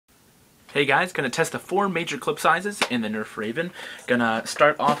Hey guys, gonna test the 4 major clip sizes in the Nerf Rayven. Gonna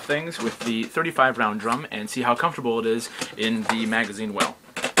start off things with the 35 round drum and see how comfortable it is in the magazine well.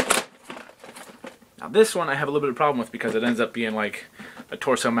 Now this one I have a little bit of a problem with because it ends up being like a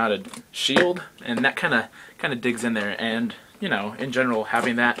torso mounted shield, and that kinda digs in there, and you know, in general,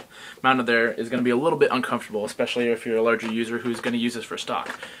 having that mounted there is going to be a little bit uncomfortable, especially if you're a larger user who's going to use this for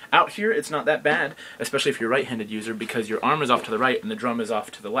stock. Out here, it's not that bad, especially if you're a right-handed user, because your arm is off to the right and the drum is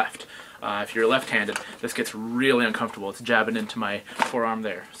off to the left. If you're left-handed, this gets really uncomfortable. It's jabbing into my forearm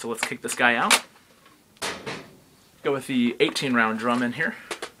there. So let's kick this guy out. Go with the 18-round drum in here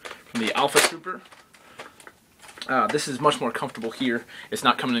from the Alpha Trooper. This is much more comfortable here. It's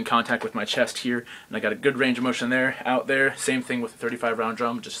not coming in contact with my chest here, and I got a good range of motion there, out there. Same thing with the 35 round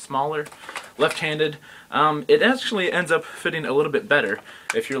drum, just smaller. Left-handed, it actually ends up fitting a little bit better.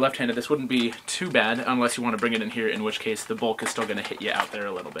 If you're left-handed, this wouldn't be too bad unless you want to bring it in here, in which case the bulk is still going to hit you out there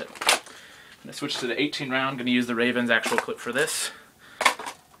a little bit. I'm going to switch to the 18 round, going to use the Rayven's actual clip for this.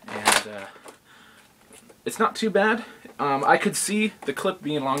 And it's not too bad. I could see the clip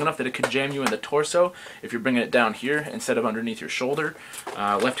being long enough that it could jam you in the torso if you're bringing it down here instead of underneath your shoulder.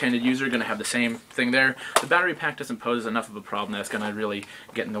 Left-handed user going to have the same thing there. The battery pack doesn't pose enough of a problem that's going to really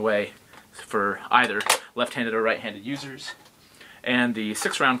get in the way for either left-handed or right-handed users. And the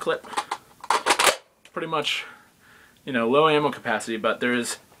 6-round clip, pretty much, you know, low ammo capacity, but there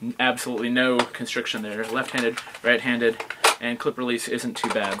is absolutely no constriction there. Left-handed, right-handed, and clip release isn't too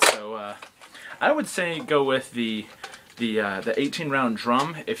bad. So I would say go with the 18-round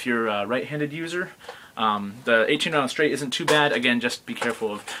drum if you're a right-handed user. The 18-round straight isn't too bad. Again, just be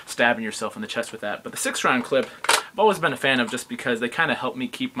careful of stabbing yourself in the chest with that. But the 6-round clip, I've always been a fan of just because they kind of help me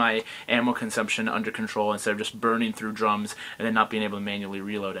keep my ammo consumption under control instead of just burning through drums and then not being able to manually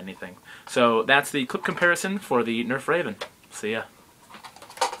reload anything. So that's the clip comparison for the Nerf Rayven. See ya.